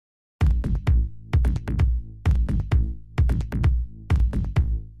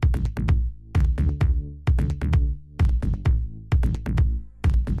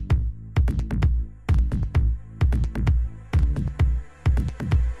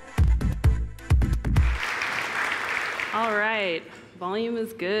All right, volume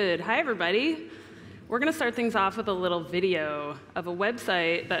is good. Hi, everybody. We're going to start things off with a little video of a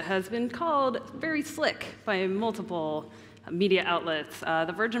website that has been called very slick by multiple media outlets.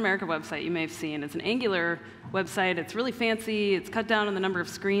 The Virgin America website you may have seen is an Angular website. It's really fancy. It's cut down on the number of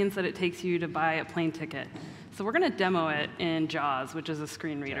screens that it takes you to buy a plane ticket. So we're going to demo it in JAWS, which is a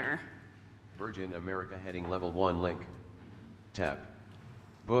screen reader. Virgin America heading level 1 link. Tab.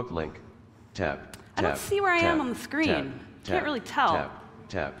 Book link. Tab. I don't see where I am on the screen. Can't really tell.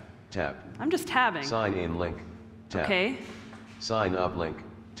 Tab. I'm just tabbing. Sign in link. Tab. Okay. Sign up link.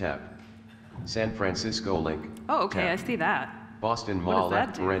 Tab. San Francisco link. Oh, okay, tab. I see that. Boston What Mall does that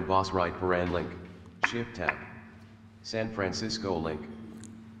left do? paren boss right paren link. Shift tab. San Francisco link.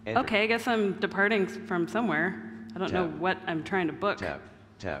 Enter. Okay, I guess I'm departing from somewhere. I don't know what I'm trying to book.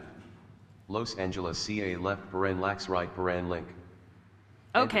 Tab. Los Angeles CA left paren lax right paren link.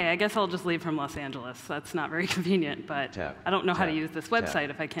 Okay, I guess I'll just leave from Los Angeles. That's not very convenient, but I don't know how to use this website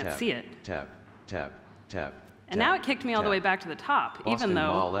if I can't see it. Tab. And now it kicked me all the way back to the top, Boston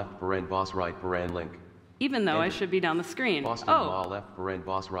Mall left paren boss right paren link. even though I should be down the screen. Boston Mall left paren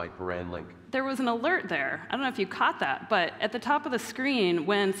boss right paren link. There was an alert there. I don't know if you caught that, but at the top of the screen,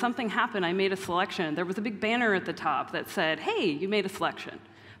 when something happened, I made a selection. There was a big banner at the top that said, hey, you made a selection.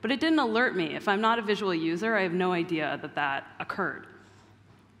 But it didn't alert me. If I'm not a visual user, I have no idea that that occurred.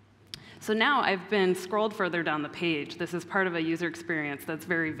 So now I've been scrolled further down the page. This is part of a user experience that's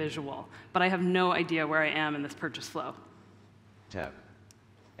very visual, but I have no idea where I am in this purchase flow. Tab.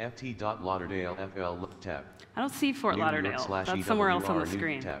 ft.lauderdale FL tab. I don't see Fort Lauderdale. That's somewhere else on the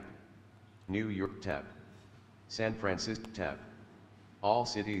screen. Tab. New York tab. San Francisco tab. All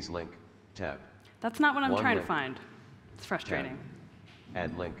cities link tab. That's not what I'm trying link. to find. It's frustrating.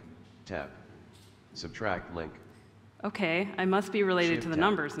 Tab. Add link tab. Subtract link. Okay, I must be related Shift to the tab.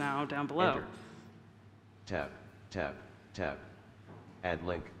 numbers now down below. Enter. Tab. Add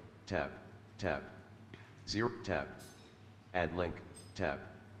link tab. 0 tab. Add link tab.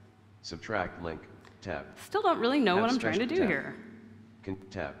 Subtract link tab. Still don't really know Add what I'm trying to special do tab. here.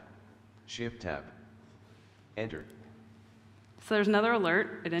 Tab. Shift tab. Enter. So there's another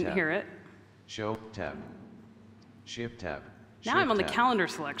alert. I didn't Tab. hear it. Show tab. Shift tab. Now I'm on the tab. calendar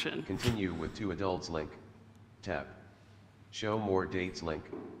selection. Continue with 2 adults link. Tab. Show more dates link.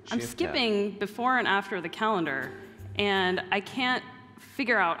 I'm Shift skipping before and after the calendar, and I can't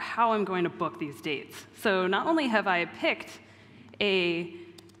figure out how I'm going to book these dates. So not only have I picked a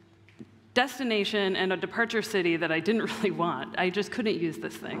destination and a departure city that I didn't really want, I just couldn't use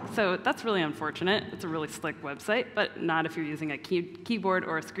this thing. So that's really unfortunate. It's a really slick website, but not if you're using a keyboard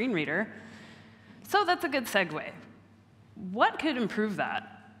or a screen reader. So that's a good segue. What could improve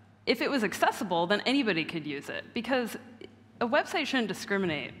that? If it was accessible, then anybody could use it, because a website shouldn't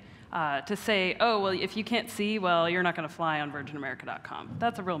discriminate to say, oh, well, if you can't see, well, you're not going to fly on virginamerica.com.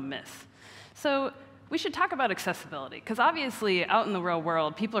 That's a real miss. So we should talk about accessibility, because obviously, out in the real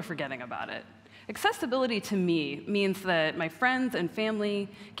world, people are forgetting about it. Accessibility to me means that my friends and family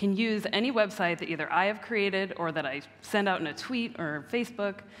can use any website that either I have created or that I send out in a tweet or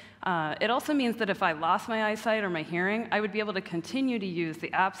Facebook. It also means that if I lost my eyesight or my hearing, I would be able to continue to use the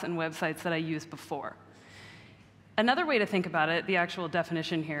apps and websites that I used before. Another way to think about it, the actual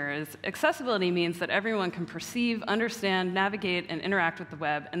definition here, is accessibility means that everyone can perceive, understand, navigate, and interact with the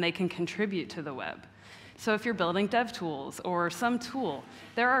web, and they can contribute to the web. So if you're building dev tools or some tool,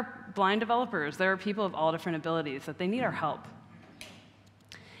 there are blind developers, there are people of all different abilities that they need our help.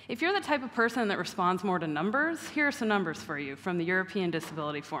 If you're the type of person that responds more to numbers, here are some numbers for you from the European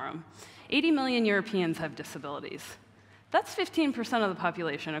Disability Forum. 80 million Europeans have disabilities. That's 15% of the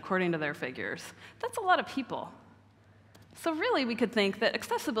population, according to their figures. That's a lot of people. So really, we could think that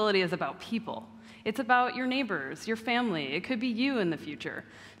accessibility is about people. It's about your neighbors, your family. It could be you in the future.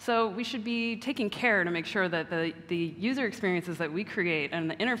 So we should be taking care to make sure that the user experiences that we create and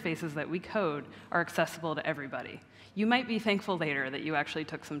the interfaces that we code are accessible to everybody. You might be thankful later that you actually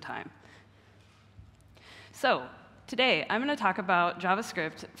took some time. So today, I'm going to talk about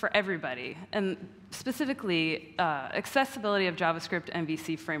JavaScript for everybody, and specifically accessibility of JavaScript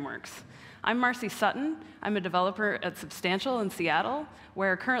MVC frameworks. I'm Marcy Sutton. I'm a developer at Substantial in Seattle,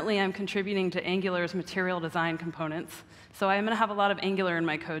 where currently I'm contributing to Angular's material design components. So I'm going to have a lot of Angular in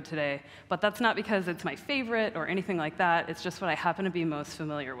my code today, but that's not because it's my favorite or anything like that. It's just what I happen to be most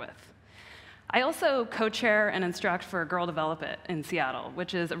familiar with. I also co-chair and instruct for Girl Develop It in Seattle,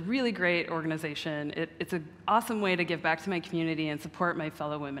 which is a really great organization. It's an awesome way to give back to my community and support my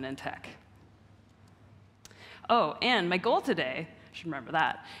fellow women in tech. Oh, and my goal today should remember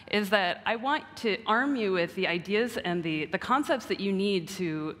that, is that I want to arm you with the ideas and the concepts that you need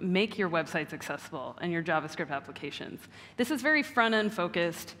to make your websites accessible and your JavaScript applications. This is very front-end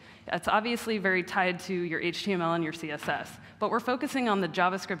focused. It's obviously very tied to your HTML and your CSS, but we're focusing on the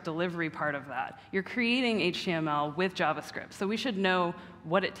JavaScript delivery part of that. You're creating HTML with JavaScript, so we should know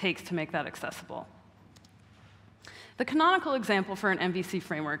what it takes to make that accessible. The canonical example for an MVC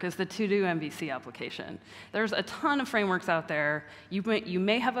framework is the to-do MVC application. There's a ton of frameworks out there. You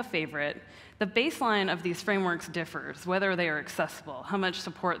may have a favorite. The baseline of these frameworks differs, whether they are accessible, how much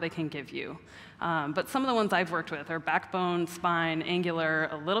support they can give you. But some of the ones I've worked with are Backbone, Spine, Angular,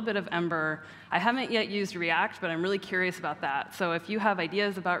 a little bit of Ember. I haven't yet used React, but I'm really curious about that. So if you have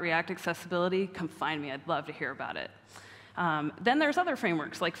ideas about React accessibility, come find me. I'd love to hear about it. Then there's other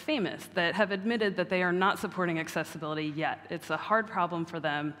frameworks like Famous that have admitted that they are not supporting accessibility yet. It's a hard problem for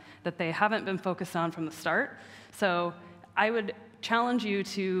them that they haven't been focused on from the start. So I would challenge you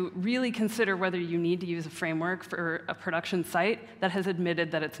to really consider whether you need to use a framework for a production site that has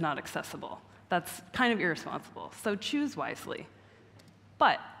admitted that it's not accessible. That's kind of irresponsible. So choose wisely.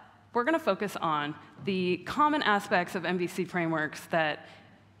 But we're going to focus on the common aspects of MVC frameworks that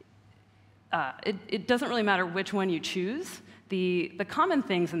it doesn't really matter which one you choose. The common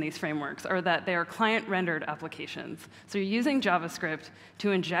things in these frameworks are that they are client-rendered applications. So you're using JavaScript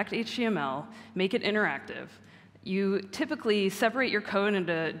to inject HTML, make it interactive. You typically separate your code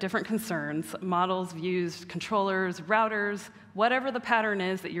into different concerns, models, views, controllers, routers, whatever the pattern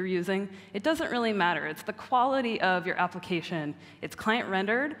is that you're using. It doesn't really matter. It's the quality of your application. It's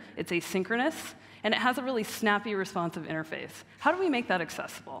client-rendered, it's asynchronous, and it has a really snappy, responsive interface. How do we make that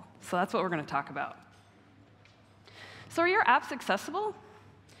accessible? So that's what we're going to talk about. So are your apps accessible?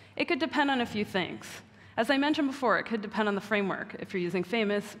 It could depend on a few things. As I mentioned before, it could depend on the framework. If you're using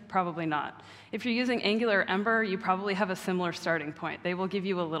Famous, probably not. If you're using Angular or Ember, you probably have a similar starting point. They will give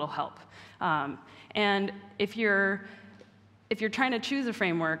you a little help. And if you're trying to choose a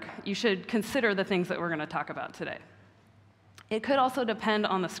framework, you should consider the things that we're going to talk about today. It could also depend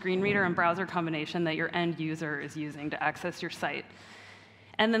on the screen reader and browser combination that your end user is using to access your site.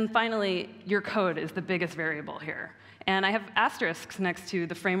 And then finally, your code is the biggest variable here. And I have asterisks next to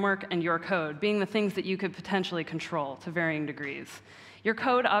the framework and your code, being the things that you could potentially control to varying degrees. Your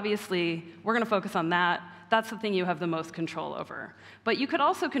code, obviously, we're going to focus on that. That's the thing you have the most control over. But you could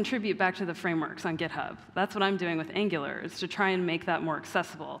also contribute back to the frameworks on GitHub. That's what I'm doing with Angular, is to try and make that more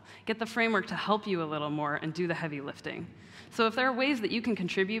accessible. Get the framework to help you a little more and do the heavy lifting. So if there are ways that you can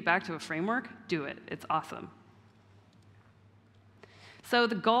contribute back to a framework, do it. It's awesome. So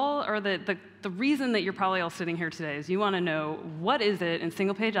the goal, or the reason that you're probably all sitting here today is you want to know what is it in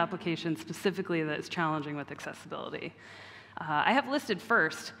single-page applications specifically that is challenging with accessibility. I have listed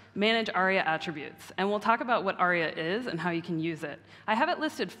first, manage ARIA attributes. And we'll talk about what ARIA is and how you can use it. I have it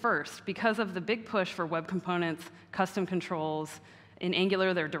listed first because of the big push for web components, custom controls. In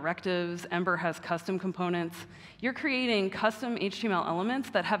Angular, there are directives. Ember has custom components. You're creating custom HTML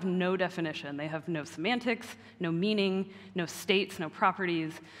elements that have no definition. They have no semantics, no meaning, no states, no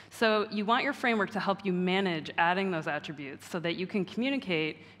properties. So you want your framework to help you manage adding those attributes so that you can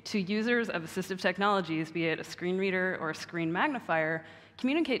communicate to users of assistive technologies, be it a screen reader or a screen magnifier,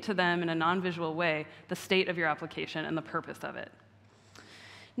 communicate to them in a non-visual way the state of your application and the purpose of it.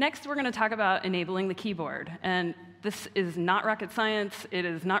 Next, we're going to talk about enabling the keyboard. And this is not rocket science. It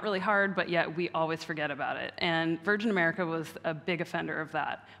is not really hard, but yet we always forget about it. And Virgin America was a big offender of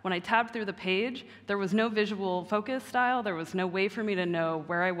that. When I tabbed through the page, there was no visual focus style. There was no way for me to know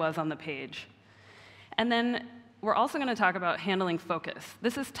where I was on the page. And then we're also going to talk about handling focus.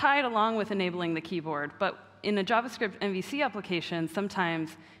 This is tied along with enabling the keyboard, but in a JavaScript MVC application,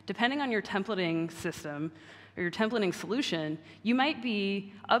 sometimes, depending on your templating system, or your templating solution, you might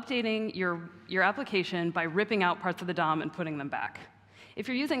be updating your application by ripping out parts of the DOM and putting them back. If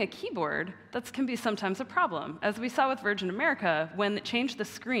you're using a keyboard, that can be sometimes a problem. As we saw with Virgin America, when it changed the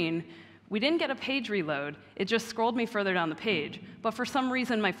screen, we didn't get a page reload. It just scrolled me further down the page. But for some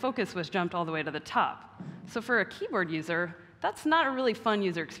reason, my focus was jumped all the way to the top. So for a keyboard user, that's not a really fun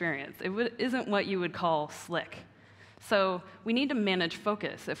user experience. It isn't what you would call slick. So we need to manage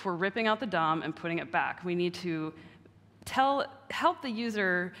focus. If we're ripping out the DOM and putting it back, we need to help the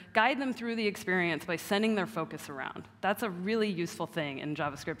user, guide them through the experience by sending their focus around. That's a really useful thing in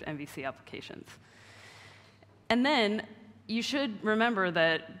JavaScript MVC applications. And then you should remember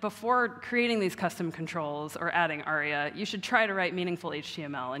that before creating these custom controls or adding ARIA, you should try to write meaningful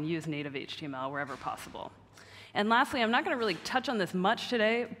HTML and use native HTML wherever possible. And lastly, I'm not going to really touch on this much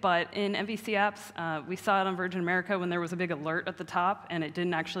today, but in MVC apps, we saw it on Virgin America when there was a big alert at the top, and it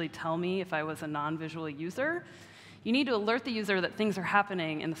didn't actually tell me if I was a non-visual user. You need to alert the user that things are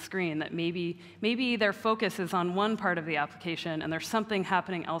happening in the screen, that maybe their focus is on one part of the application and there's something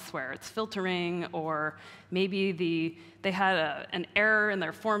happening elsewhere. It's filtering, or maybe they had an error in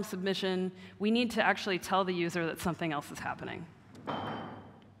their form submission. We need to actually tell the user that something else is happening.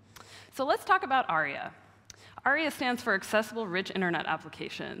 So let's talk about ARIA. ARIA stands for Accessible Rich Internet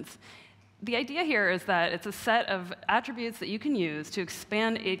Applications. The idea here is that it's a set of attributes that you can use to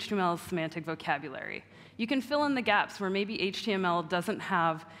expand HTML's semantic vocabulary. You can fill in the gaps where maybe HTML doesn't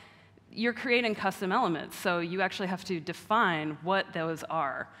have, you're creating custom elements, so you actually have to define what those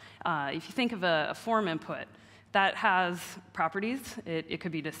are. If you think of a form input, that has properties. It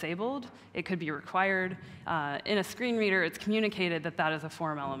could be disabled. It could be required. In a screen reader, it's communicated that that is a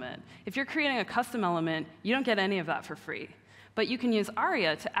form element. If you're creating a custom element, you don't get any of that for free. But you can use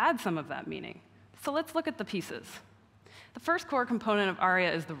ARIA to add some of that meaning. So let's look at the pieces. The first core component of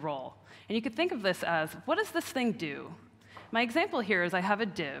ARIA is the role. And you could think of this as, what does this thing do? My example here is I have a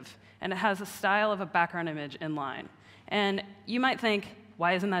div, and it has a style of a background image inline. And you might think,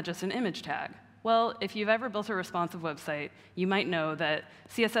 why isn't that just an image tag? Well, if you've ever built a responsive website, you might know that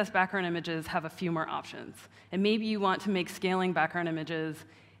CSS background images have a few more options. And maybe you want to make scaling background images.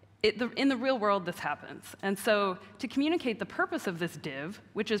 In the real world, this happens. And so to communicate the purpose of this div,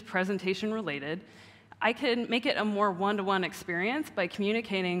 which is presentation related, I can make it a more one-to-one experience by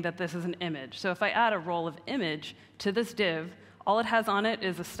communicating that this is an image. So if I add a role of image to this div, all it has on it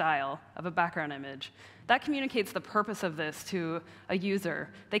is a style of a background image. That communicates the purpose of this to a user.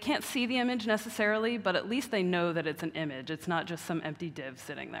 They can't see the image necessarily, but at least they know that it's an image. It's not just some empty div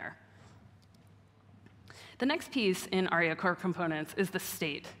sitting there. The next piece in ARIA core components is the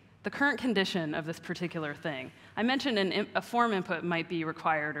state, the current condition of this particular thing. I mentioned a form input might be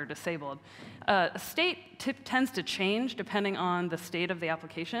required or disabled. A state tends to change depending on the state of the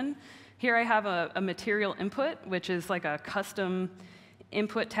application. Here I have a material input, which is like a custom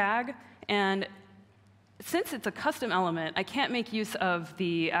input tag. And since it's a custom element, I can't make use of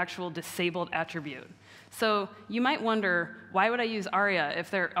the actual disabled attribute. So you might wonder, why would I use ARIA if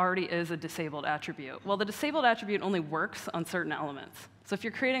there already is a disabled attribute? Well, the disabled attribute only works on certain elements. So if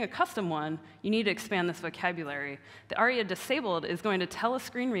you're creating a custom one, you need to expand this vocabulary. The ARIA disabled is going to tell a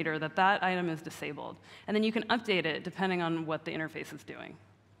screen reader that that item is disabled. And then you can update it depending on what the interface is doing.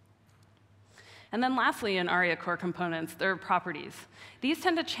 And then lastly, in ARIA core components, there are properties. These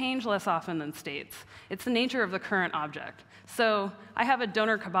tend to change less often than states. It's the nature of the current object. So I have a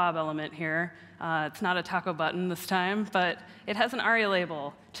doner kebab element here. It's not a taco button this time, but it has an ARIA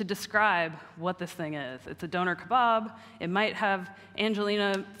label to describe what this thing is. It's a doner kebab. It might have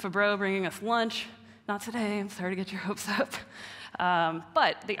Angelina Fabreau bringing us lunch. Not today. I'm sorry to get your hopes up.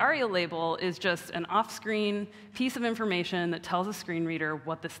 But the ARIA label is just an off-screen piece of information that tells a screen reader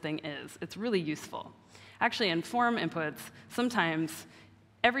what this thing is. It's really useful. Actually, in form inputs, sometimes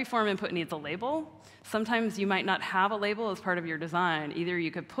every form input needs a label. Sometimes you might not have a label as part of your design. Either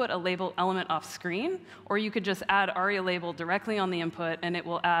you could put a label element off-screen, or you could just add ARIA label directly on the input, and it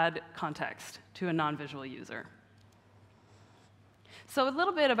will add context to a non-visual user. So a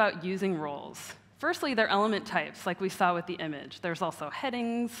little bit about using roles. Firstly, they're element types, like we saw with the image. There's also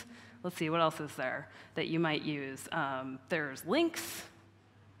headings. Let's see, what else is there that you might use? There's links,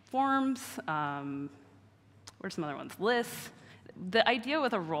 forms, where's some other ones? Lists. The idea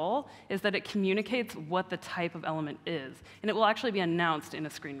with a role is that it communicates what the type of element is, and it will actually be announced in a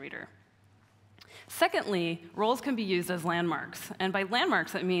screen reader. Secondly, roles can be used as landmarks. And by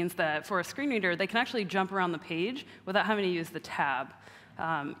landmarks, it means that for a screen reader, they can actually jump around the page without having to use the tab.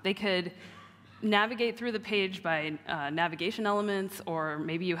 They could navigate through the page by navigation elements, or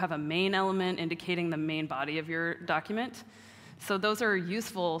maybe you have a main element indicating the main body of your document. So those are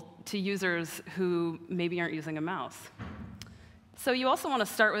useful to users who maybe aren't using a mouse. So you also want to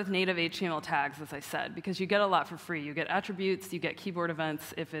start with native HTML tags, as I said, because you get a lot for free. You get attributes, you get keyboard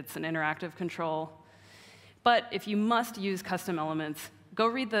events if it's an interactive control. But if you must use custom elements, go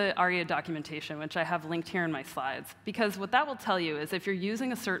read the ARIA documentation, which I have linked here in my slides, because what that will tell you is if you're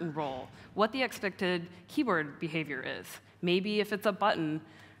using a certain role, what the expected keyboard behavior is. Maybe if it's a button,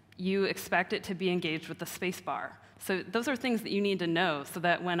 you expect it to be engaged with the spacebar. So those are things that you need to know so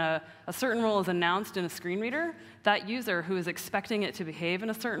that when a certain role is announced in a screen reader, that user who is expecting it to behave in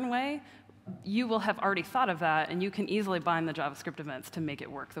a certain way, you will have already thought of that, and you can easily bind the JavaScript events to make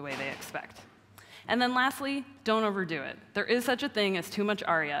it work the way they expect. And then lastly, don't overdo it. There is such a thing as too much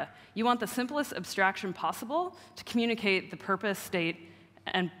ARIA. You want the simplest abstraction possible to communicate the purpose, state,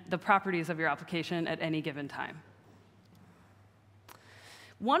 and the properties of your application at any given time.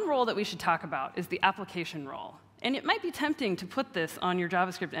 One role that we should talk about is the application role. And it might be tempting to put this on your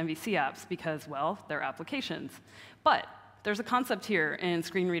JavaScript MVC apps because, well, they're applications. But there's a concept here in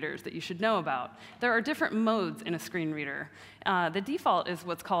screen readers that you should know about. There are different modes in a screen reader. The default is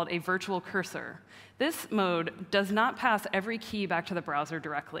what's called a virtual cursor. This mode does not pass every key back to the browser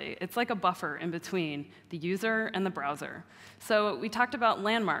directly. It's like a buffer in between the user and the browser. So we talked about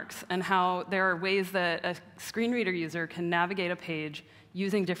landmarks and how there are ways that a screen reader user can navigate a page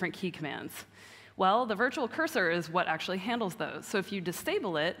using different key commands. Well, the virtual cursor is what actually handles those. So if you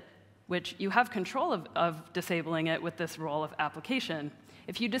disable it, which you have control of disabling it with this role of application,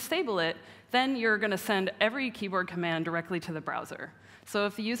 if you disable it, then you're going to send every keyboard command directly to the browser. So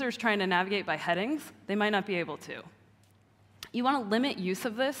if the user is trying to navigate by headings, they might not be able to. You want to limit use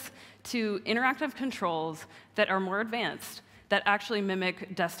of this to interactive controls that are more advanced, that actually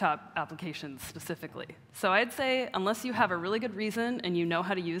mimic desktop applications specifically. So I'd say, unless you have a really good reason and you know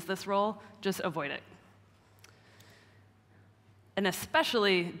how to use this role, just avoid it. And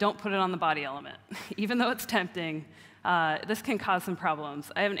especially, don't put it on the body element. Even though it's tempting, this can cause some problems.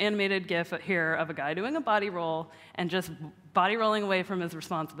 I have an animated GIF here of a guy doing a body roll and just body rolling away from his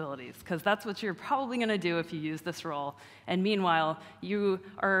responsibilities, because that's what you're probably going to do if you use this role. And meanwhile, you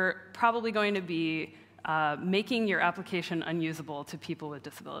are probably going to be making your application unusable to people with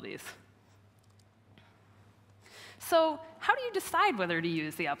disabilities. So how do you decide whether to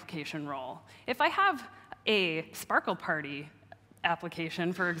use the application role? If I have a Sparkle Party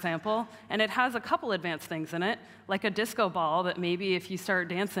application, for example, and it has a couple advanced things in it, like a disco ball that maybe if you start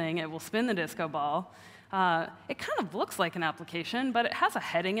dancing, it will spin the disco ball. It kind of looks like an application, but it has a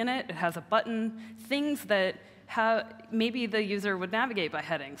heading in it. It has a button, things that maybe the user would navigate by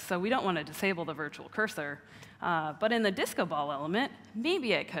headings. So we don't want to disable the virtual cursor. But in the disco ball element,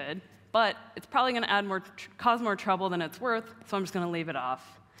 maybe it could, but it's probably going to cause more trouble than it's worth, so I'm just going to leave it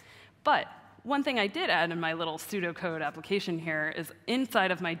off. But one thing I did add in my little pseudocode application here is inside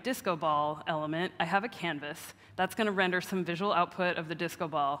of my disco ball element, I have a canvas. That's going to render some visual output of the disco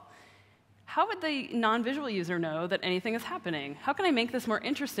ball. How would the non-visual user know that anything is happening? How can I make this more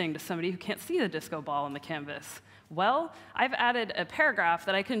interesting to somebody who can't see the disco ball on the canvas? Well, I've added a paragraph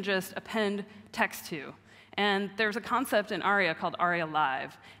that I can just append text to. And there's a concept in ARIA called ARIA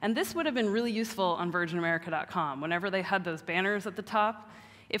Live. And this would have been really useful on virginamerica.com. Whenever they had those banners at the top,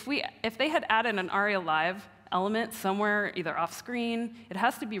 if they had added an ARIA Live element somewhere, either off screen, it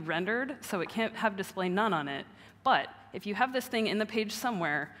has to be rendered, so it can't have display none on it. But if you have this thing in the page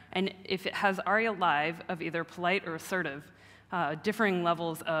somewhere, and if it has ARIA Live of either polite or assertive, differing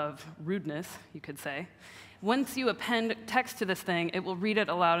levels of rudeness, you could say, once you append text to this thing, it will read it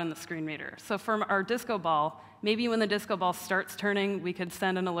aloud in the screen reader. So for our disco ball, maybe when the disco ball starts turning, we could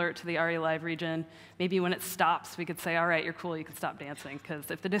send an alert to the ARIA Live region. Maybe when it stops, we could say, all right, you're cool, you can stop dancing, because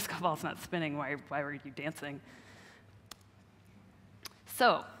if the disco ball's not spinning, why were you dancing?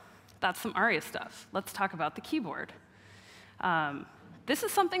 So that's some ARIA stuff. Let's talk about the keyboard. This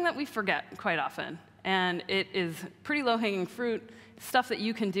is something that we forget quite often, and it is pretty low-hanging fruit, stuff that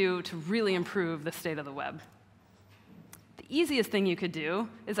you can do to really improve the state of the web. The easiest thing you could do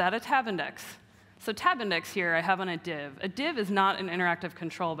is add a tab index. So tab index here I have on a div. A div is not an interactive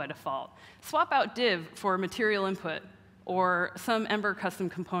control by default. Swap out div for material input or some Ember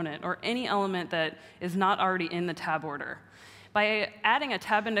custom component or any element that is not already in the tab order. By adding a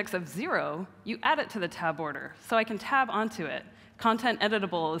tab index of 0, you add it to the tab order, so I can tab onto it. Content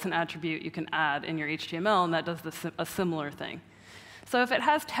editable is an attribute you can add in your HTML, and that does a similar thing. So if it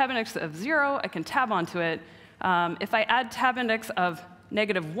has tab index of 0, I can tab onto it. If I add tab index of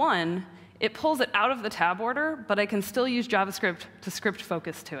 -1, it pulls it out of the tab order, but I can still use JavaScript to script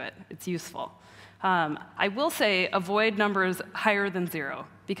focus to it. It's useful. I will say avoid numbers higher than 0,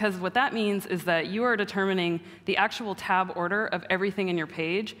 because what that means is that you are determining the actual tab order of everything in your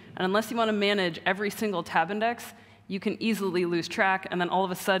page, and unless you want to manage every single tab index, you can easily lose track, and then all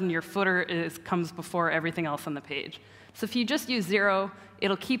of a sudden your footer comes before everything else on the page. So if you just use 0,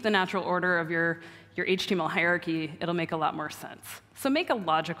 it'll keep the natural order of your HTML hierarchy. It'll make a lot more sense. So make a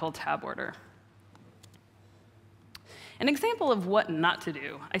logical tab order. An example of what not to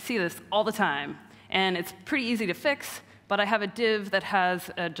do, I see this all the time, and it's pretty easy to fix, but I have a div that has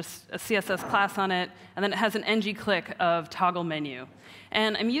just a CSS class on it, and then it has an ng-click of toggle menu.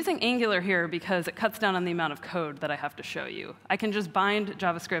 And I'm using Angular here because it cuts down on the amount of code that I have to show you. I can just bind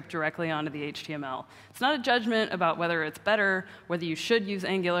JavaScript directly onto the HTML. It's not a judgment about whether it's better, whether you should use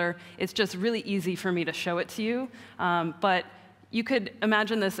Angular. It's just really easy for me to show it to you. But you could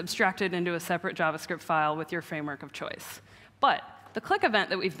imagine this abstracted into a separate JavaScript file with your framework of choice. But the click event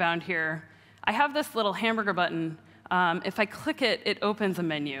that we've bound here, I have this little hamburger button. If I click it, it opens a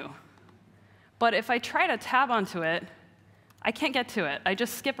menu. But if I try to tab onto it, I can't get to it. I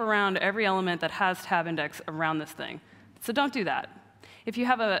just skip around every element that has tab index around this thing. So don't do that. If you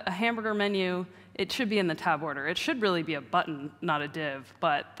have a hamburger menu, it should be in the tab order. It should really be a button, not a div,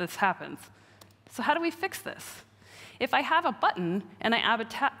 but this happens. So how do we fix this? If I have a button and I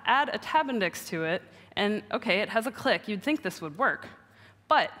add a tab index to it, and OK, it has a click, you'd think this would work.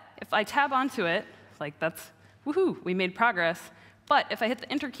 But if I tab onto it, like that's, woohoo, we made progress. But if I hit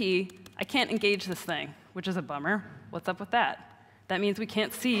the Enter key, I can't engage this thing, which is a bummer. What's up with that? That means we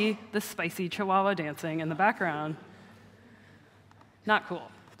can't see the spicy chihuahua dancing in the background. Not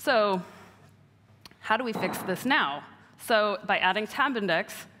cool. So how do we fix this now? So by adding tab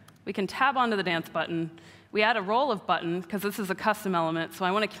index, we can tab onto the dance button. We add a role of button, because this is a custom element, so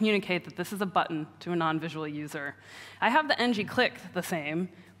I want to communicate that this is a button to a non-visual user. I have the ng click the same,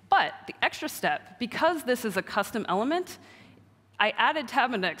 but the extra step, because this is a custom element, I added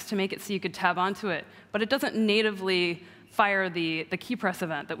tab index to make it so you could tab onto it, but it doesn't natively fire the key press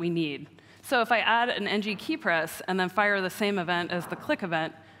event that we need. So if I add an ng key press and then fire the same event as the click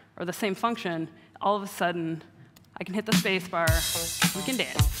event, or the same function, all of a sudden, I can hit the space bar, we can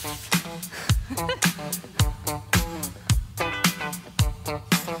dance.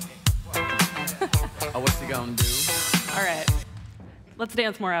 Oh, what's he gonna do? All right. Let's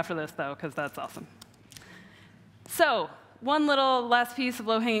dance more after this, though, because that's awesome. So one little last piece of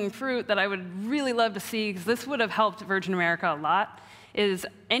low-hanging fruit that I would really love to see, because this would have helped Virgin America a lot, is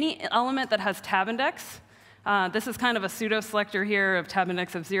any element that has tab index. This is kind of a pseudo-selector here of tab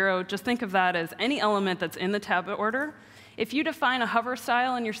index of 0. Just think of that as any element that's in the tab order. If you define a hover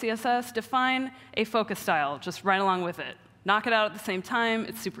style in your CSS, define a focus style just right along with it. Knock it out at the same time.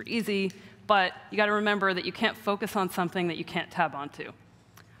 It's super easy. But you got to remember that you can't focus on something that you can't tab onto.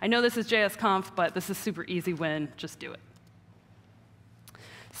 I know this is JSConf, but this is super easy win. Just do it.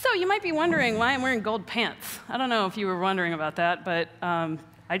 So you might be wondering why I'm wearing gold pants. I don't know if you were wondering about that, but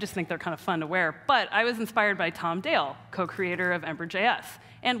I just think they're kind of fun to wear. But I was inspired by Tom Dale, co-creator of Ember.js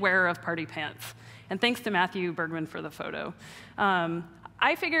and wearer of party pants. And thanks to Matthew Bergman for the photo.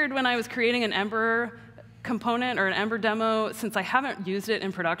 I figured when I was creating an Ember component or an Ember demo, since I haven't used it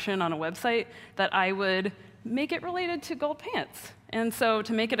in production on a website, that I would make it related to gold pants. And so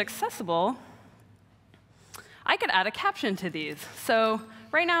to make it accessible, I could add a caption to these. So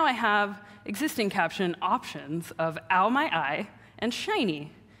right now I have existing caption options of ow my eye and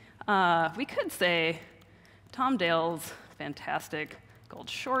shiny. We could say Tom Dale's fantastic gold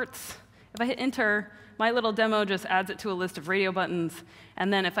shorts. If I hit enter, my little demo just adds it to a list of radio buttons.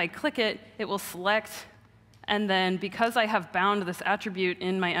 And then if I click it, it will select. And then because I have bound this attribute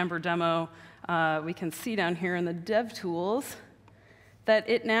in my Ember demo, we can see down here in the dev tools that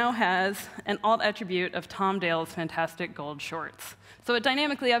it now has an alt attribute of Tom Dale's fantastic gold shorts. So it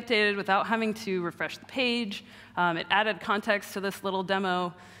dynamically updated without having to refresh the page. It added context to this little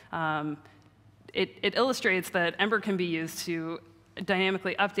demo. It illustrates that Ember can be used to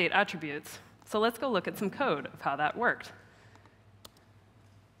dynamically update attributes. So let's go look at some code of how that worked.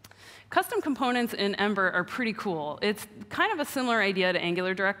 Custom components in Ember are pretty cool. It's kind of a similar idea to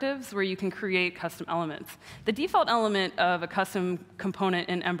Angular directives, where you can create custom elements. The default element of a custom component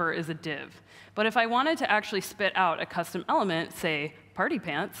in Ember is a div. But if I wanted to actually spit out a custom element, say party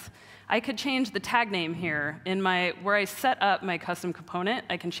pants, I could change the tag name here. Where I set up my custom component,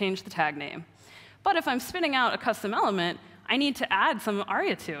 I can change the tag name. But if I'm spitting out a custom element, I need to add some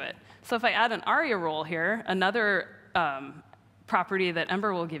ARIA to it. So if I add an ARIA role here, another property that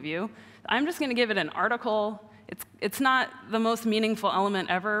Ember will give you, I'm just going to give it an article. It's not the most meaningful element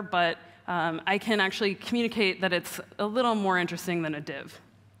ever, but I can actually communicate that it's a little more interesting than a div.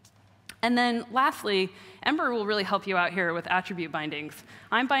 And then lastly, Ember will really help you out here with attribute bindings.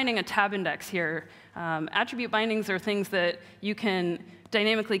 I'm binding a tab index here. Attribute bindings are things that you can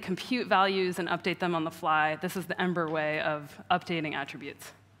dynamically compute values and update them on the fly. This is the Ember way of updating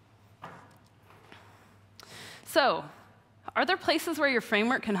attributes. So are there places where your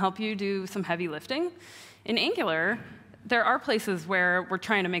framework can help you do some heavy lifting? In Angular, there are places where we're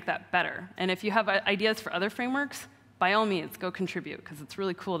trying to make that better. And if you have ideas for other frameworks, by all means, go contribute, because it's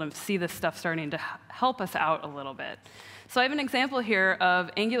really cool to see this stuff starting to help us out a little bit. So I have an example here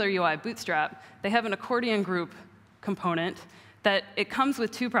of Angular UI Bootstrap. They have an accordion group component that it comes with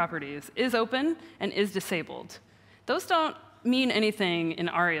two properties, is open and is disabled. Those don't mean anything in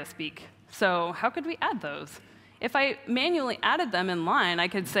ARIA speak. So how could we add those? If I manually added them in line, I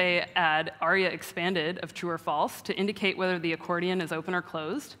could say add ARIA expanded of true or false to indicate whether the accordion is open or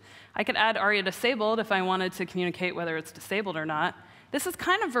closed. I could add ARIA disabled if I wanted to communicate whether it's disabled or not. This is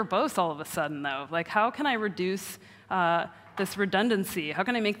kind of verbose all of a sudden, though. Like, how can I reduce this redundancy? How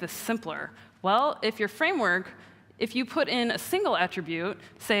can I make this simpler? Well, if your framework, if you put in a single attribute,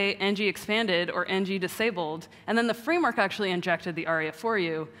 say ng expanded or ng disabled, and then the framework actually injected the ARIA for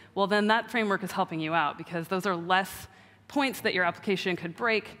you, well, then that framework is helping you out, because those are less points that your application could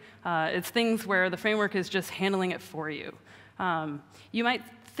break. It's things where the framework is just handling it for you. You might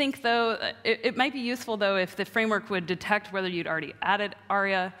think, though, it might be useful, though, if the framework would detect whether you'd already added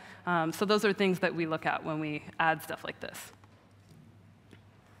ARIA. So those are things that we look at when we add stuff like this.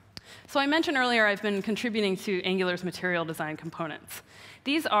 So I mentioned earlier I've been contributing to Angular's material design components.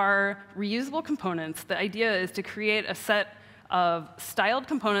 These are reusable components. The idea is to create a set of styled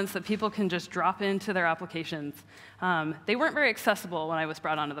components that people can just drop into their applications. They weren't very accessible when I was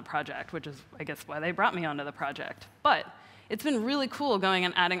brought onto the project, which is, I guess, why they brought me onto the project. But it's been really cool going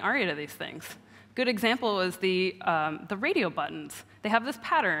and adding ARIA to these things. Good example was the radio buttons. They have this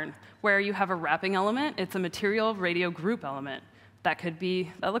pattern where you have a wrapping element. It's a material radio group element. That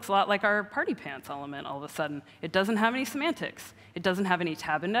looks a lot like our party pants element all of a sudden. It doesn't have any semantics. It doesn't have any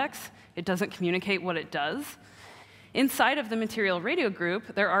tab index. It doesn't communicate what it does. Inside of the material radio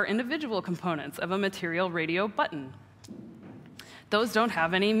group, there are individual components of a material radio button. Those don't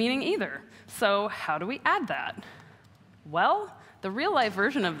have any meaning either. So how do we add that? Well, the real-life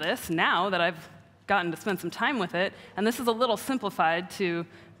version of this, now that I've gotten to spend some time with it, and this is a little simplified to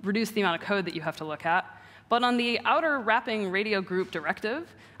reduce the amount of code that you have to look at, but on the outer wrapping radio group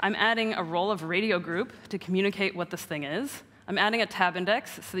directive, I'm adding a role of radio group to communicate what this thing is. I'm adding a tab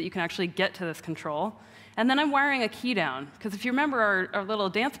index so that you can actually get to this control. And then I'm wiring a key down, because if you remember our little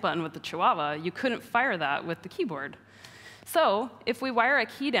dance button with the Chihuahua, you couldn't fire that with the keyboard. So if we wire a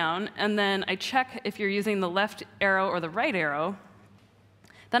key down, and then I check if you're using the left arrow or the right arrow,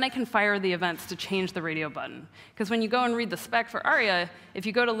 then I can fire the events to change the radio button. Because when you go and read the spec for ARIA, if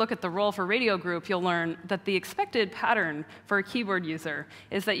you go to look at the role for radio group, you'll learn that the expected pattern for a keyboard user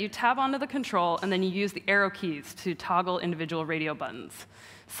is that you tab onto the control, and then you use the arrow keys to toggle individual radio buttons.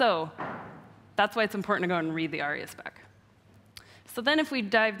 So that's why it's important to go and read the ARIA spec. So then if we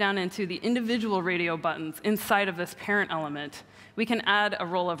dive down into the individual radio buttons inside of this parent element, we can add a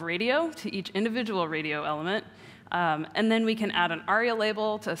role of radio to each individual radio element. And then we can add an ARIA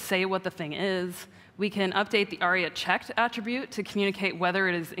label to say what the thing is. We can update the ARIA checked attribute to communicate whether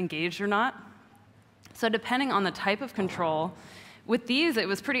it is engaged or not. So depending on the type of control, with these, it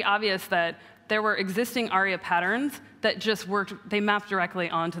was pretty obvious that there were existing ARIA patterns that just worked. They mapped directly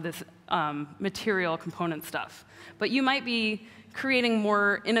onto this material component stuff. But you might be creating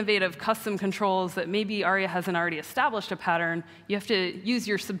more innovative custom controls that maybe ARIA hasn't already established a pattern. You have to use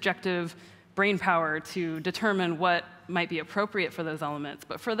your subjective brain power to determine what might be appropriate for those elements.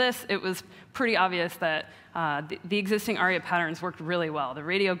 But for this, it was pretty obvious that the existing ARIA patterns worked really well. The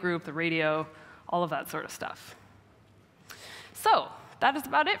radio group, the radio, all of that sort of stuff. So that is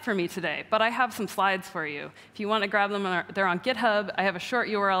about it for me today. But I have some slides for you. If you want to grab them, they're on GitHub. I have a short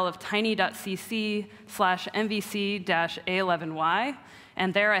URL of tiny.cc/MVC-A11Y.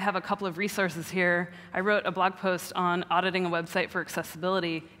 And there I have a couple of resources here. I wrote a blog post on auditing a website for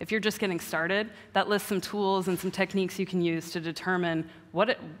accessibility. If you're just getting started, that lists some tools and some techniques you can use to determine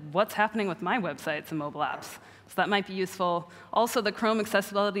what's happening with my websites and mobile apps. So that might be useful. Also, the Chrome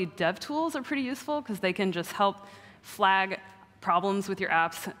accessibility dev tools are pretty useful because they can just help flag problems with your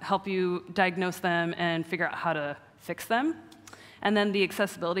apps, help you diagnose them, and figure out how to fix them. And then the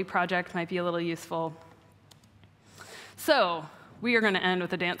accessibility project might be a little useful. So we are going to end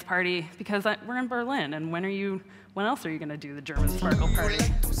with a dance party because we're in Berlin, and when else are you going to do the German Sparkle Party?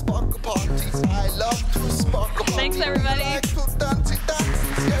 Thanks, everybody.